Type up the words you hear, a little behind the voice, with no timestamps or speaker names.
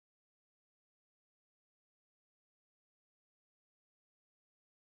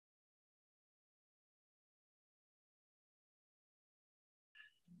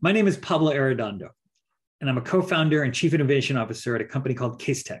My name is Pablo Arredondo, and I'm a co-founder and chief innovation officer at a company called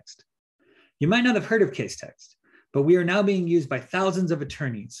Casetext. You might not have heard of Casetext, but we are now being used by thousands of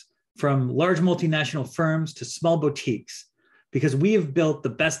attorneys, from large multinational firms to small boutiques, because we have built the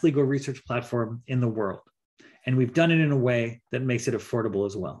best legal research platform in the world. And we've done it in a way that makes it affordable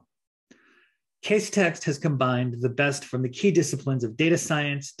as well. Casetext has combined the best from the key disciplines of data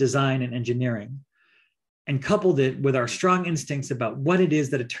science, design, and engineering, and coupled it with our strong instincts about what it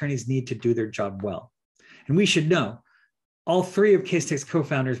is that attorneys need to do their job well. And we should know, all three of Casetext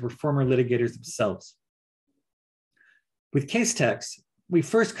co-founders were former litigators themselves. With Casetext, we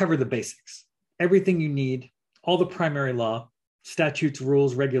first cover the basics, everything you need, all the primary law, statutes,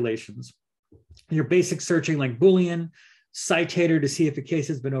 rules, regulations, your basic searching like Boolean, citator to see if a case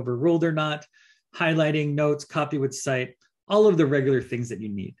has been overruled or not, highlighting, notes, copy with cite, all of the regular things that you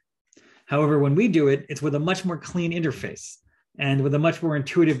need. However, when we do it, it's with a much more clean interface and with a much more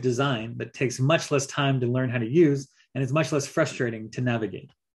intuitive design that takes much less time to learn how to use, and it's much less frustrating to navigate.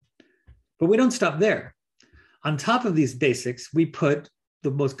 But we don't stop there. On top of these basics, we put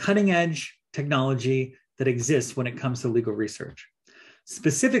the most cutting edge technology that exists when it comes to legal research.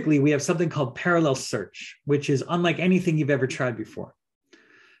 Specifically, we have something called parallel search, which is unlike anything you've ever tried before.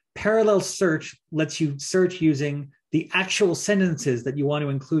 Parallel search lets you search using the actual sentences that you want to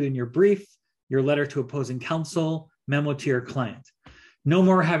include in your brief, your letter to opposing counsel, memo to your client. No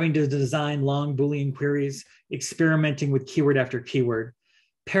more having to design long Boolean queries, experimenting with keyword after keyword.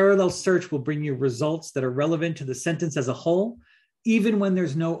 Parallel search will bring you results that are relevant to the sentence as a whole, even when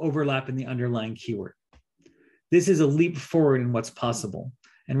there's no overlap in the underlying keyword. This is a leap forward in what's possible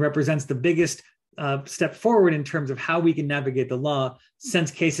and represents the biggest step forward in terms of how we can navigate the law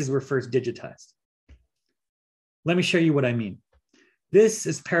since cases were first digitized. Let me show you what I mean. This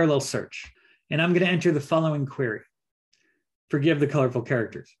is parallel search, and I'm going to enter the following query. Forgive the colorful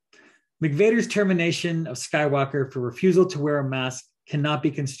characters. McVader's termination of Skywalker for refusal to wear a mask cannot be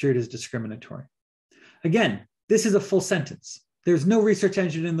construed as discriminatory. Again, this is a full sentence. There's no research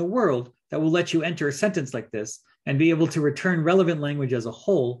engine in the world that will let you enter a sentence like this and be able to return relevant language as a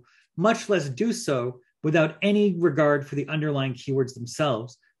whole, much less do so without any regard for the underlying keywords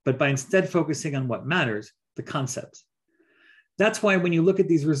themselves, but by instead focusing on what matters, the concepts. That's why when you look at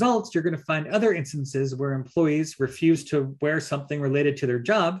these results, you're going to find other instances where employees refused to wear something related to their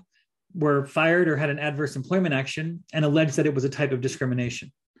job, were fired or had an adverse employment action, and alleged that it was a type of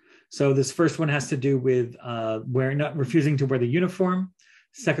discrimination. So this first one has to do with refusing to wear the uniform.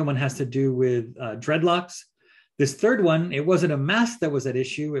 Second one has to do with dreadlocks. This third one, it wasn't a mask that was at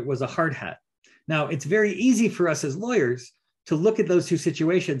issue, it was a hard hat. Now, it's very easy for us as lawyers to look at those two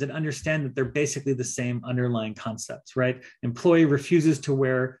situations and understand that they're basically the same underlying concepts, right? Employee refuses to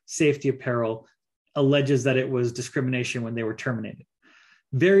wear safety apparel, alleges that it was discrimination when they were terminated.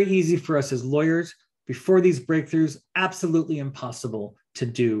 Very easy for us as lawyers. Before these breakthroughs, absolutely impossible to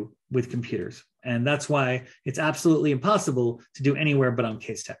do with computers. And that's why it's absolutely impossible to do anywhere but on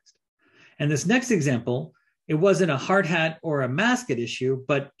Casetext. And this next example, it wasn't a hard hat or a mask at issue,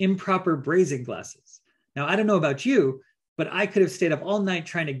 but improper brazing glasses. Now, I don't know about you, but I could have stayed up all night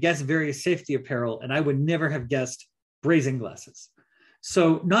trying to guess various safety apparel, and I would never have guessed brazing glasses.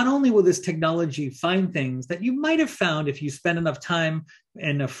 So not only will this technology find things that you might have found if you spent enough time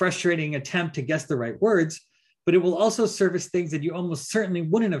in a frustrating attempt to guess the right words, but it will also service things that you almost certainly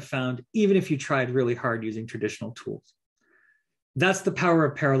wouldn't have found even if you tried really hard using traditional tools. That's the power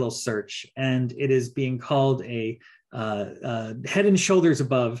of parallel search, and it is being called a head and shoulders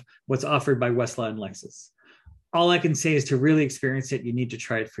above what's offered by Westlaw and Lexis. All I can say is to really experience it, you need to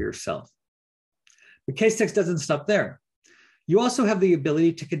try it for yourself. But Casetext doesn't stop there. You also have the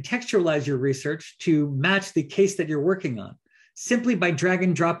ability to contextualize your research to match the case that you're working on, simply by drag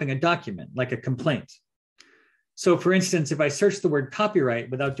and dropping a document, like a complaint. So for instance, if I search the word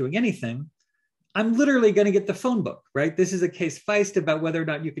copyright without doing anything, I'm literally going to get the phone book, right? This is a case feist about whether or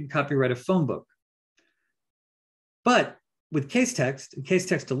not you can copyright a phone book. But with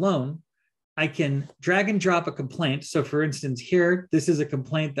Casetext alone, I can drag and drop a complaint. So for instance, here, this is a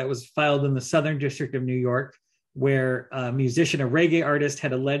complaint that was filed in the Southern District of New York, where a musician, a reggae artist,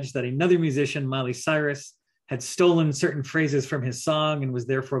 had alleged that another musician, Miley Cyrus, had stolen certain phrases from his song and was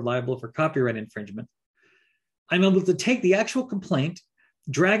therefore liable for copyright infringement. I'm able to take the actual complaint,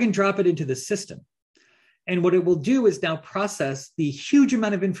 drag and drop it into the system. And what it will do is now process the huge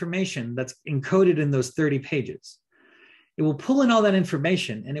amount of information that's encoded in those 30 pages. It will pull in all that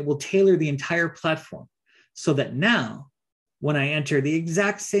information and it will tailor the entire platform so that now, when I enter the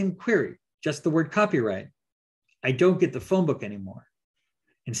exact same query, just the word copyright, I don't get the phone book anymore.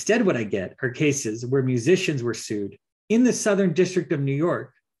 Instead, what I get are cases where musicians were sued in the Southern District of New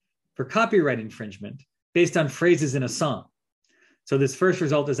York for copyright infringement based on phrases in a song. So this first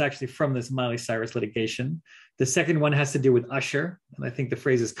result is actually from this Miley Cyrus litigation. The second one has to do with Usher, and I think the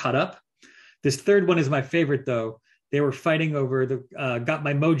phrase is "caught up." This third one is my favorite, though. They were fighting over the "Got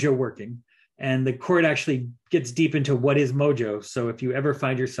My Mojo Working," and the court actually gets deep into what is Mojo. So if you ever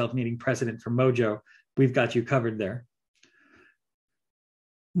find yourself needing precedent for Mojo, we've got you covered there.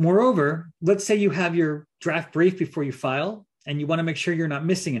 Moreover, let's say you have your draft brief before you file, and you want to make sure you're not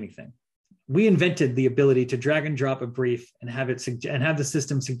missing anything. We invented the ability to drag and drop a brief and have the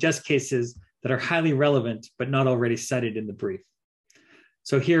system suggest cases that are highly relevant but not already cited in the brief.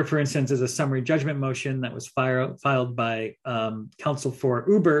 So here, for instance, is a summary judgment motion that was filed by counsel for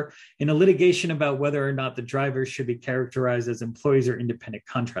Uber in a litigation about whether or not the drivers should be characterized as employees or independent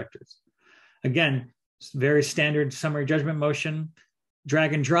contractors. Again, very standard summary judgment motion,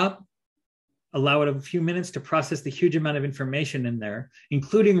 drag and drop, allow it a few minutes to process the huge amount of information in there,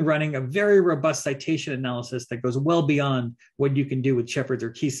 including running a very robust citation analysis that goes well beyond what you can do with Shepard's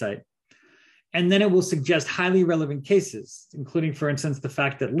or Keysight. And then it will suggest highly relevant cases, including, for instance, the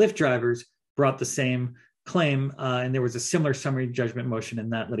fact that Lyft drivers brought the same claim, and there was a similar summary judgment motion in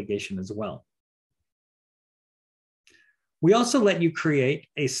that litigation as well. We also let you create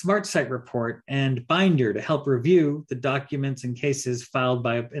a smart site report and binder to help review the documents and cases filed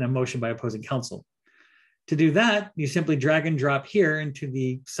in a motion by opposing counsel. To do that, you simply drag and drop here into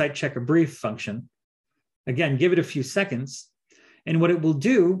the site check a brief function. Again, give it a few seconds. And what it will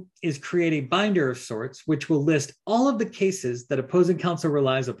do is create a binder of sorts, which will list all of the cases that opposing counsel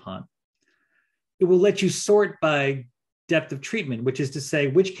relies upon. It will let you sort by depth of treatment, which is to say,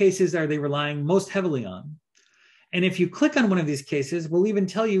 which cases are they relying most heavily on? And if you click on one of these cases, we'll even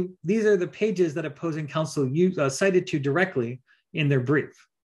tell you these are the pages that opposing counsel cited to directly in their brief.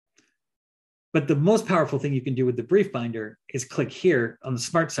 But the most powerful thing you can do with the brief binder is click here on the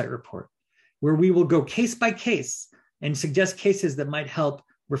Smart Site Report, where we will go case by case and suggest cases that might help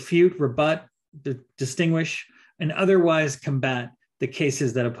refute, rebut, distinguish, and otherwise combat the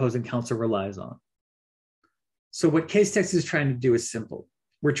cases that opposing counsel relies on. So what Casetext is trying to do is simple.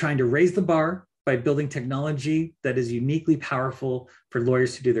 We're trying to raise the bar by building technology that is uniquely powerful for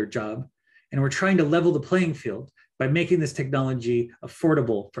lawyers to do their job. And we're trying to level the playing field by making this technology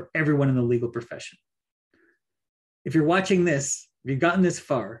affordable for everyone in the legal profession. If you're watching this, if you've gotten this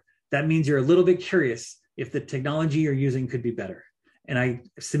far, that means you're a little bit curious if the technology you're using could be better. And I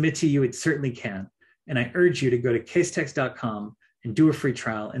submit to you, it certainly can. And I urge you to go to casetext.com and do a free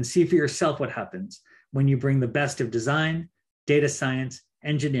trial and see for yourself what happens when you bring the best of design, data science,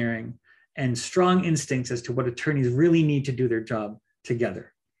 engineering, and strong instincts as to what attorneys really need to do their job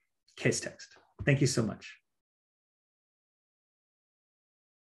together. Casetext. Thank you so much.